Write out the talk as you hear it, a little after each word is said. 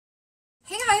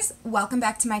guys, welcome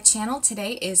back to my channel.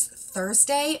 Today is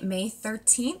Thursday, May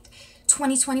 13th,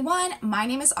 2021. My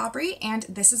name is Aubrey and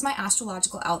this is my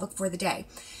astrological outlook for the day.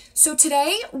 So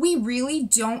today we really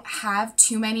don't have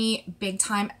too many big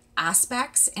time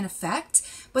aspects in effect,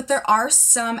 but there are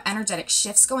some energetic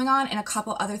shifts going on and a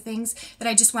couple other things that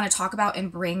I just want to talk about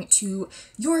and bring to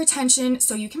your attention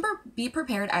so you can be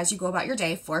prepared as you go about your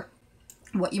day for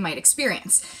what you might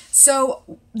experience.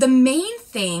 So the main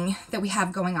thing that we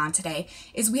have going on today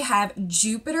is we have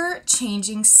Jupiter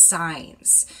changing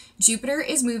signs. Jupiter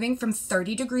is moving from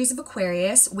 30 degrees of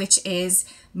Aquarius, which is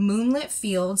moonlit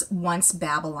fields, once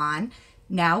Babylon,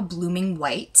 now blooming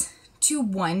white, to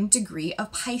 1 degree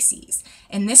of Pisces.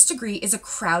 And this degree is a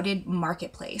crowded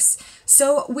marketplace.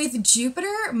 So with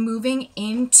Jupiter moving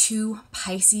into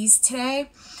Pisces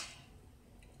today,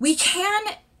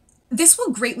 this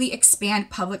will greatly expand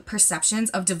public perceptions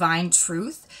of divine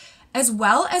truth, as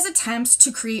well as attempts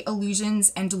to create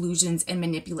illusions and delusions and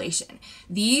manipulation.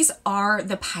 These are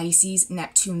the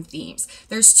Pisces-Neptune themes.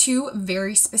 There's two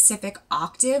very specific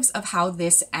octaves of how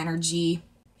this energy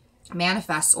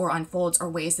manifests or unfolds, or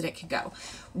ways that it could go.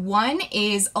 One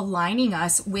is aligning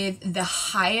us with the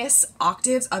highest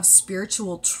octaves of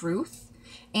spiritual truth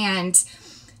and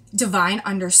divine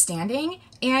understanding.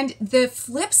 And the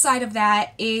flip side of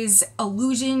that is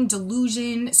illusion,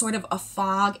 delusion, sort of a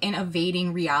fog and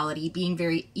evading reality, being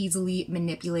very easily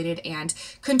manipulated and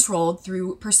controlled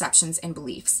through perceptions and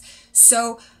beliefs.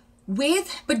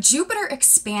 But Jupiter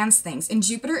expands things, and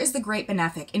Jupiter is the great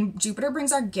benefic, and Jupiter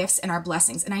brings our gifts and our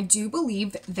blessings. And I do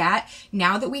believe that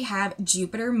now that we have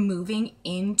Jupiter moving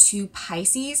into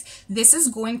Pisces, this is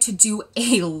going to do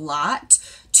a lot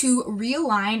to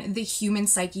realign the human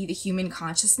psyche, the human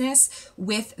consciousness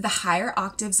with the higher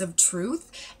octaves of truth,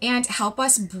 and help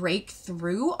us break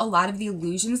through a lot of the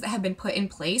illusions that have been put in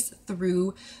place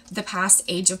through the past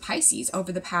age of Pisces,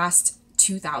 over the past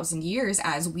 2,000 years,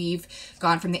 as we've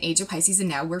gone from the age of Pisces and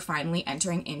now we're finally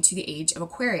entering into the age of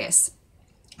Aquarius.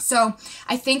 So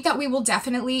I think that we will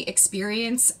definitely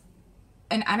experience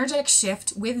an energetic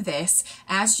shift with this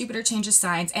as Jupiter changes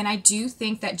signs. And I do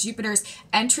think that Jupiter's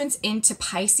entrance into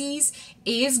Pisces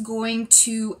is going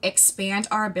to expand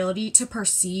our ability to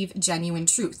perceive genuine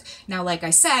truth. Now, like I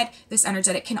said, this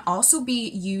energetic can also be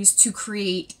used to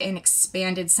create an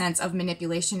expanded sense of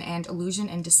manipulation and illusion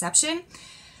and deception.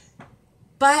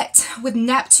 But with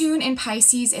Neptune in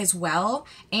Pisces as well,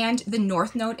 and the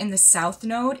North Node and the South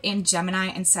Node in Gemini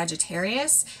and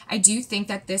Sagittarius, I do think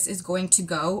that this is going to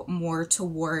go more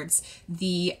towards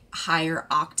the higher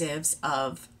octaves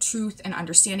of truth and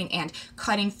understanding and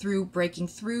cutting through, breaking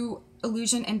through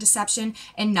illusion and deception,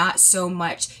 and not so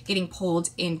much getting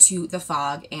pulled into the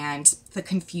fog and the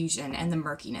confusion and the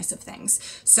murkiness of things.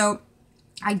 So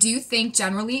I do think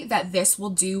generally that this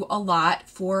will do a lot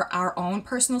for our own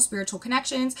personal spiritual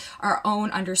connections, our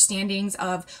own understandings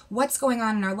of what's going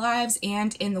on in our lives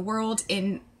and in the world,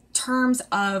 in terms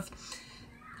of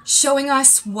showing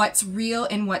us what's real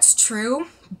and what's true.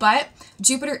 But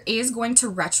Jupiter is going to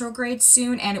retrograde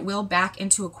soon, and it will back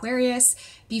into Aquarius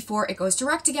before it goes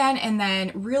direct again, and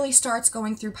then really starts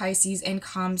going through Pisces and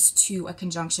comes to a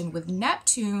conjunction with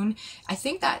Neptune. I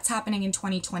think that's happening in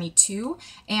 2022,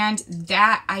 and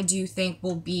that I do think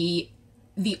will be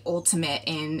the ultimate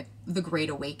in the Great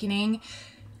Awakening,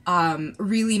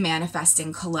 really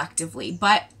manifesting collectively.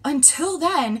 But until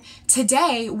then,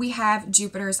 today we have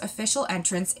Jupiter's official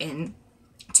entrance in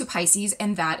to Pisces,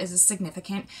 and that is a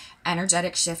significant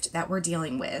energetic shift that we're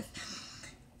dealing with.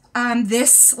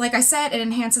 This, like I said, it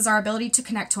enhances our ability to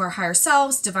connect to our higher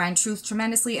selves, divine truth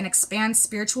tremendously, and expands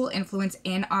spiritual influence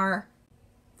in our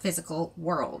physical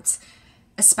world,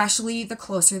 especially the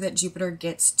closer that Jupiter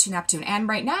gets to Neptune. And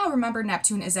right now, remember,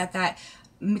 Neptune is at that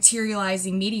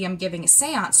materializing medium, giving a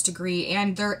seance degree,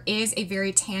 and there is a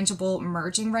very tangible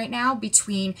merging right now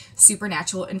between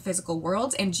supernatural and physical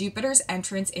worlds. And Jupiter's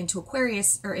entrance into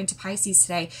Aquarius, or into Pisces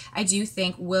today, I do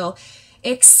think will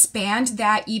expand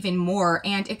that even more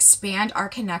and expand our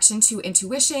connection to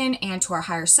intuition and to our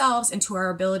higher selves and to our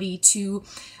ability to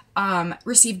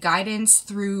receive guidance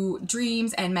through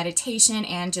dreams and meditation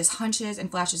and just hunches and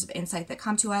flashes of insight that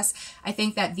come to us. I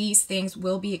think that these things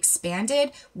will be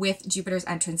expanded with Jupiter's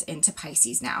entrance into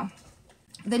Pisces now.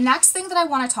 The next thing that I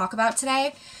want to talk about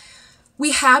today,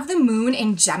 we have the moon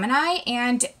in Gemini,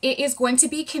 and it is going to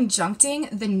be conjuncting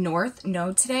the North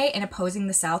Node today and opposing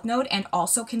the South Node, and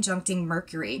also conjuncting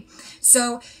Mercury.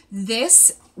 So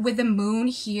this, with the moon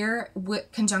here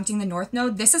conjuncting the North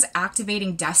Node, this is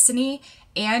activating destiny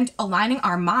and aligning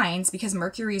our minds, because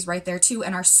Mercury is right there too,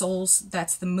 and our souls,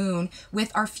 that's the moon,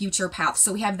 with our future paths.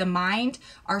 So we have the mind,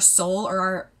 our soul, or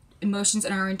our emotions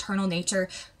and our internal nature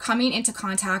coming into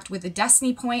contact with the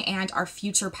destiny point and our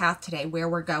future path today, where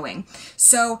we're going.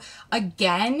 So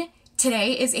again,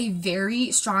 today is a very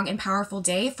strong and powerful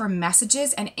day for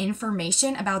messages and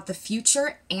information about the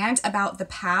future and about the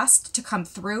past to come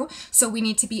through. So we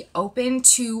need to be open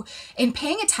to and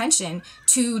paying attention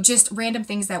to just random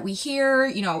things that we hear,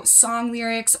 you know, song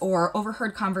lyrics or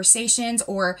overheard conversations,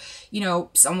 or, you know,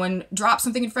 someone drops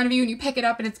something in front of you and you pick it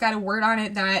up and it's got a word on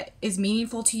it that is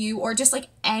meaningful to you, or just like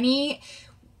any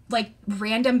like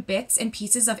random bits and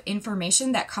pieces of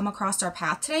information that come across our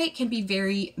path today can be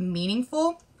very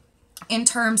meaningful in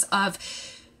terms of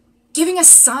giving us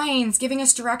signs, giving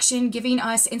us direction, giving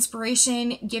us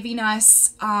inspiration, giving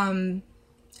us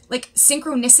like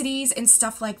synchronicities and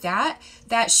stuff like that,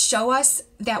 that show us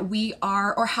that we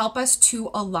are, or help us to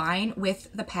align with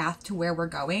the path to where we're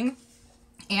going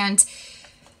and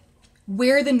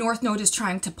where the North Node is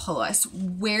trying to pull us,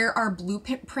 where our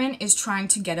blueprint is trying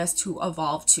to get us to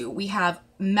evolve to. We have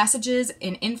messages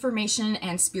and information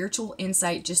and spiritual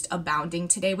insight just abounding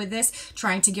today with this,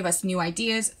 trying to give us new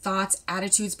ideas, thoughts,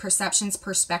 attitudes, perceptions,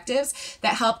 perspectives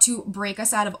that help to break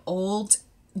us out of old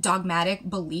dogmatic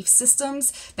belief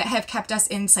systems that have kept us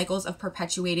in cycles of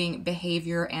perpetuating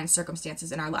behavior and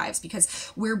circumstances in our lives.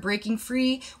 Because we're breaking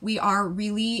free, we are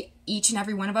really, each and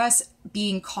every one of us,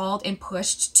 being called and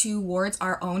pushed towards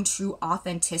our own true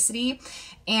authenticity.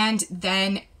 And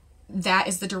then that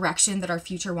is the direction that our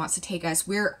future wants to take us.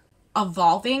 We're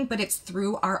evolving, but it's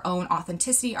through our own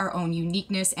authenticity, our own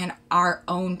uniqueness, and our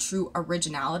own true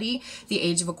originality, the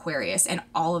age of Aquarius, and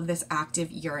all of this active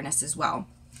Uranus as well.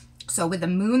 So with the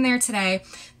moon there today,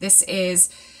 this is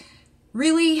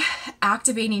really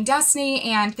activating destiny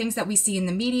and things that we see in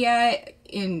the media,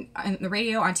 in the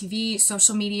radio, on TV,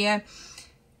 social media.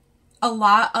 A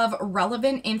lot of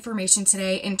relevant information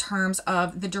today in terms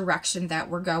of the direction that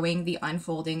we're going, the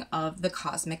unfolding of the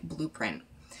cosmic blueprint.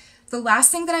 The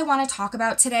last thing that I want to talk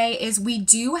about today is we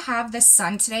do have the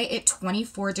sun today at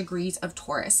 24 degrees of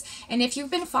Taurus. And if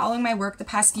you've been following my work the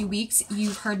past few weeks,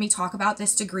 you've heard me talk about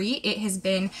this degree. It has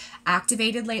been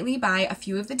activated lately by a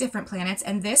few of the different planets.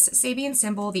 And this Sabian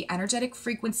symbol, the energetic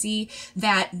frequency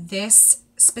that this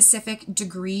specific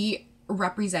degree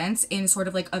represents in sort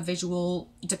of like a visual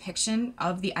depiction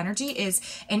of the energy, is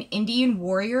an Indian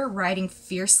warrior riding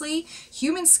fiercely,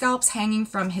 human scalps hanging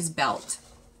from his belt.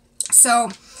 So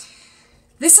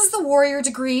this is the warrior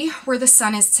degree where the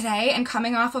sun is today, and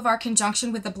coming off of our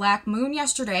conjunction with the black moon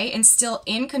yesterday and still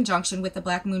in conjunction with the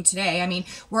black moon today. I mean,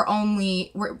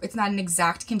 it's not an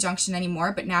exact conjunction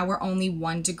anymore, but now we're only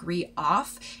 1 degree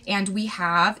off, and we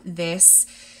have this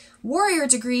warrior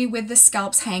degree with the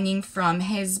scalps hanging from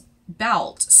his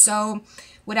belt. So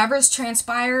whatever's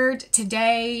transpired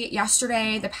today,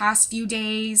 yesterday, the past few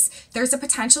days, there's a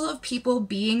potential of people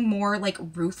being more like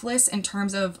ruthless in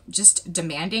terms of just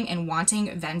demanding and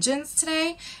wanting vengeance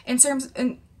today in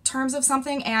terms of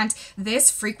something, and this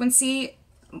frequency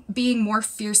being more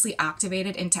fiercely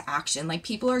activated into action. Like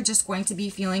people are just going to be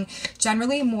feeling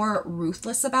generally more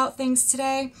ruthless about things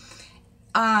today,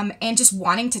 and just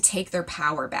wanting to take their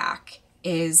power back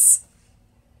is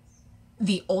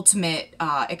the ultimate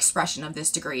expression of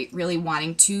this degree. Really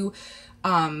wanting to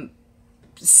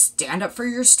stand up for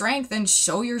your strength and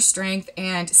show your strength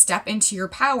and step into your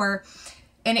power.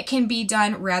 And it can be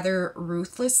done rather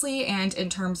ruthlessly and in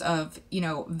terms of, you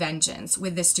know, vengeance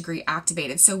with this degree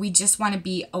activated. So we just want to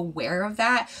be aware of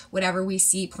that. Whatever we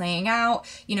see playing out,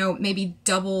 you know, maybe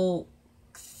double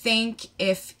think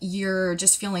if you're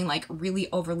just feeling like really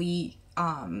overly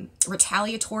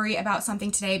retaliatory about something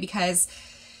today, because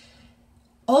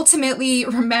ultimately,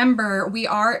 remember, we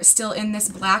are still in this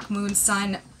black moon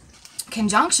sun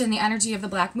conjunction, the energy of the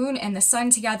black moon and the sun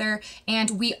together,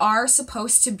 and we are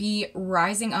supposed to be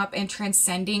rising up and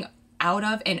transcending out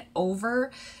of and over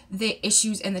the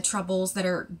issues and the troubles that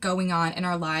are going on in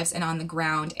our lives and on the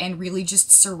ground, and really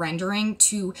just surrendering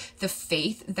to the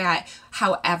faith that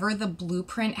however the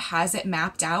blueprint has it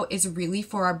mapped out is really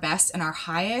for our best and our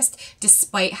highest,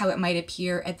 despite how it might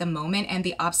appear at the moment and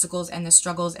the obstacles and the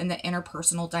struggles and the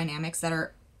interpersonal dynamics that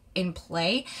are in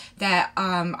play that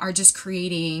are just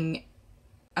creating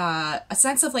a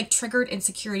sense of like triggered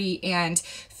insecurity and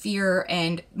fear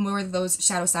and more of those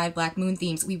shadow side black moon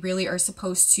themes. We really are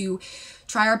supposed to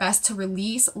try our best to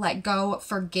release, let go,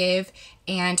 forgive,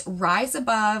 and rise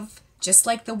above, just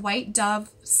like the white dove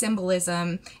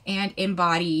symbolism, and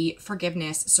embody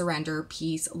forgiveness, surrender,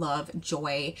 peace, love,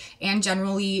 joy, and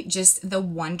generally just the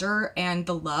wonder and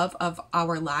the love of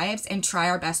our lives, and try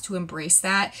our best to embrace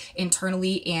that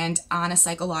internally and on a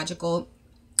psychological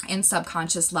and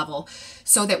subconscious level,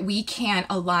 so that we can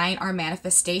align our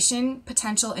manifestation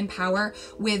potential and power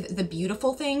with the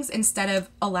beautiful things instead of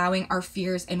allowing our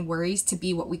fears and worries to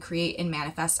be what we create and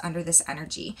manifest under this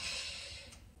energy.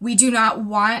 We do not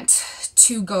want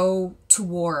to go to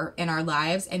war in our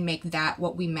lives and make that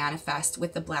what we manifest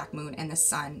with the black moon and the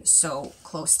sun so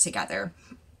close together.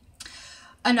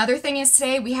 Another thing is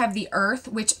today we have the earth,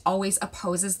 which always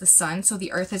opposes the sun. So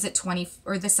the earth is at 20,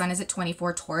 or the sun is at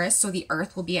 24 Taurus. So the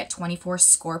earth will be at 24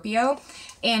 Scorpio.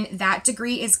 And that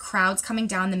degree is crowds coming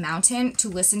down the mountain to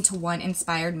listen to one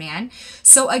inspired man.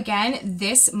 So again,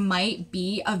 this might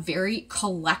be a very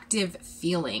collective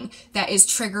feeling that is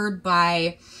triggered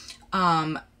by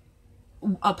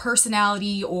a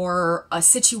personality or a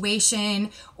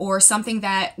situation or something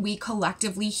that we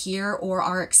collectively hear or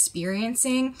are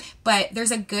experiencing. But there's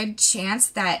a good chance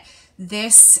that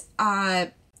this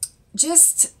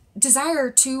just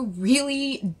desire to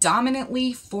really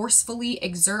dominantly, forcefully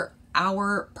exert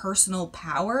our personal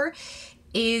power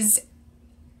is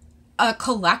a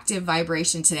collective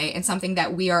vibration today, and something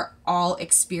that we are all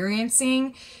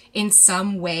experiencing in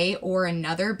some way or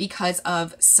another because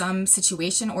of some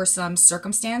situation or some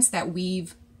circumstance that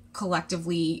we've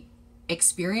collectively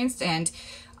experienced and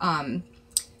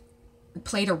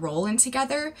played a role in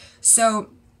together. So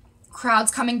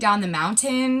crowds coming down the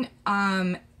mountain,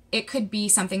 it could be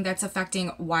something that's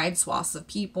affecting wide swaths of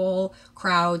people,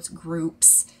 crowds,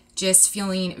 groups, just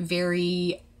feeling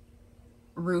very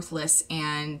ruthless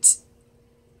and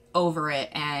over it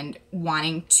and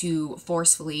wanting to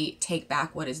forcefully take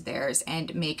back what is theirs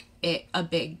and make it a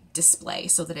big display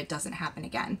so that it doesn't happen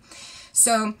again.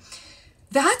 So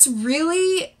that's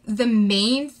really the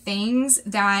main things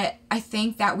that I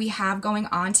think that we have going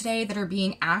on today that are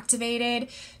being activated.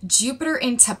 Jupiter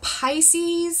into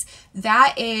Pisces,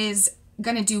 that is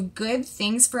going to do good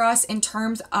things for us in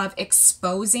terms of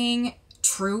exposing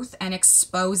truth and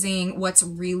exposing what's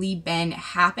really been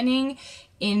happening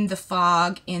in the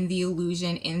fog, in the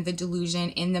illusion, in the delusion,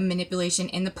 in the manipulation,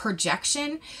 in the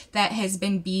projection that has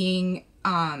been being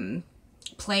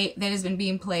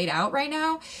played out right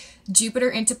now. Jupiter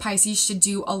into Pisces should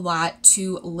do a lot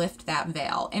to lift that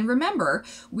veil. And remember,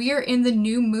 we are in the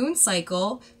new moon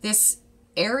cycle, this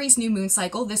Aries new moon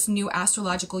cycle, this new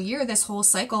astrological year. This whole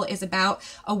cycle is about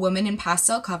a woman in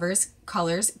pastel colors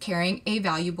carrying a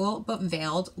valuable but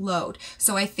veiled load.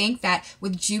 So I think that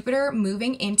with Jupiter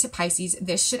moving into Pisces,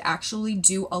 this should actually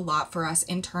do a lot for us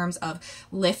in terms of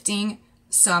lifting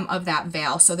some of that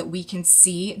veil so that we can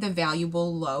see the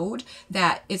valuable load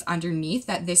that is underneath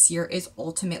that this year is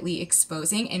ultimately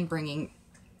exposing and bringing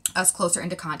us closer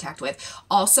into contact with.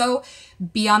 Also,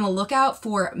 be on the lookout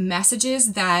for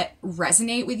messages that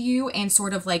resonate with you and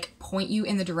sort of like point you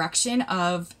in the direction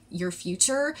of your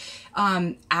future.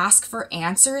 Ask for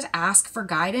answers, ask for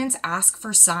guidance, ask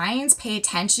for signs, pay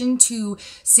attention to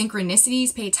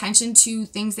synchronicities, pay attention to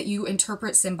things that you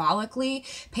interpret symbolically,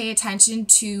 pay attention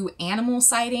to animal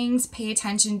sightings, pay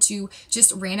attention to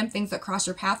just random things that cross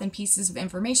your path and pieces of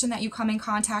information that you come in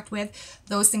contact with.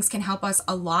 Those things can help us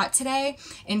a lot today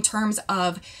in terms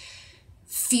of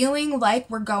feeling like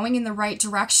we're going in the right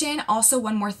direction. Also,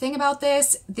 one more thing about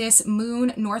this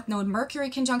moon north node Mercury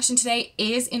conjunction today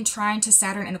is in trine to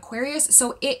Saturn and Aquarius.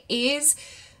 So it is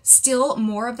still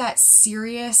more of that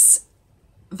serious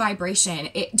vibration.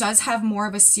 It does have more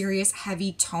of a serious,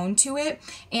 heavy tone to it.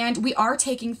 And we are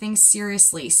taking things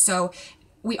seriously. So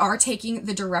we are taking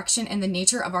the direction and the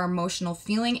nature of our emotional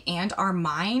feeling and our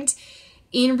mind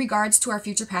in regards to our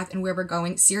future path and where we're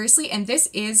going seriously. And this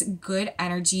is good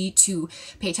energy to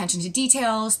pay attention to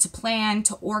details, to plan,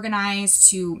 to organize,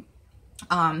 to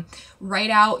write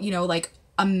out, like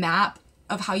a map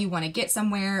of how you want to get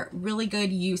somewhere. Really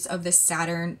good use of the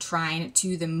Saturn trine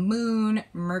to the moon,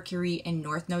 Mercury, and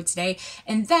north node today.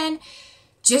 And then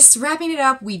just wrapping it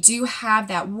up, we do have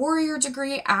that warrior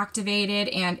degree activated,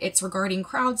 and it's regarding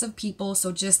crowds of people.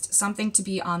 So just something to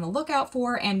be on the lookout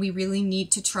for. And we really need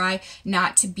to try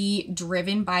not to be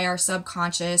driven by our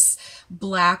subconscious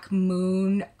black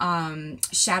moon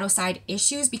shadow side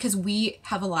issues, because we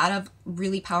have a lot of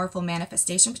really powerful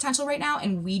manifestation potential right now,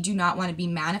 and we do not want to be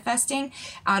manifesting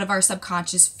out of our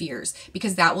subconscious fears,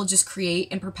 because that will just create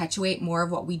and perpetuate more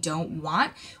of what we don't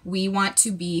want. We want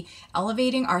to be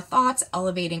elevating our thoughts,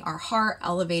 elevating our heart,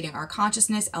 elevating our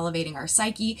consciousness, elevating our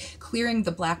psyche, clearing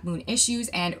the black moon issues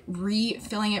and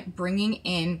refilling it, bringing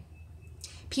in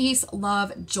peace,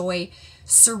 love, joy,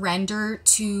 surrender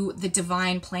to the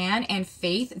divine plan, and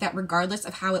faith that regardless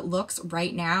of how it looks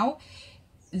right now,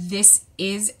 this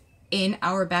is in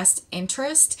our best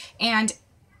interest. And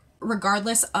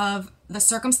regardless of the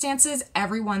circumstances,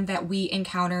 everyone that we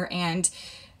encounter and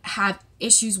have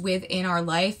issues with in our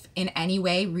life in any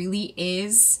way really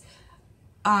is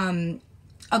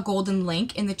a golden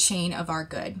link in the chain of our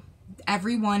good.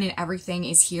 Everyone and everything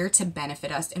is here to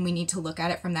benefit us, and we need to look at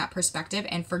it from that perspective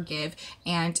and forgive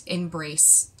and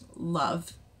embrace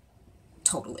love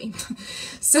totally.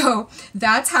 So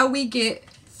that's how we get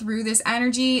through this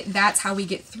energy. That's how we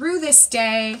get through this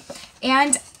day.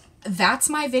 And that's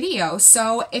my video.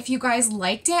 So if you guys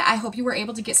liked it, I hope you were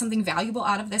able to get something valuable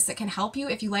out of this that can help you.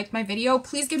 If you liked my video,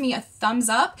 please give me a thumbs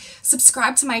up,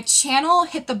 subscribe to my channel,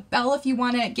 hit the bell if you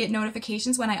want to get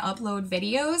notifications when I upload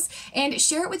videos, and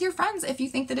share it with your friends if you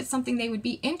think that it's something they would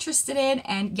be interested in.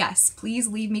 And yes, please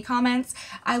leave me comments.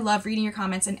 I love reading your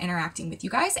comments and interacting with you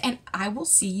guys, and I will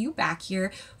see you back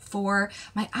here for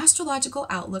my astrological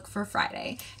outlook for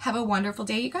Friday. Have a wonderful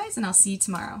day, you guys, and I'll see you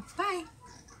tomorrow. Bye.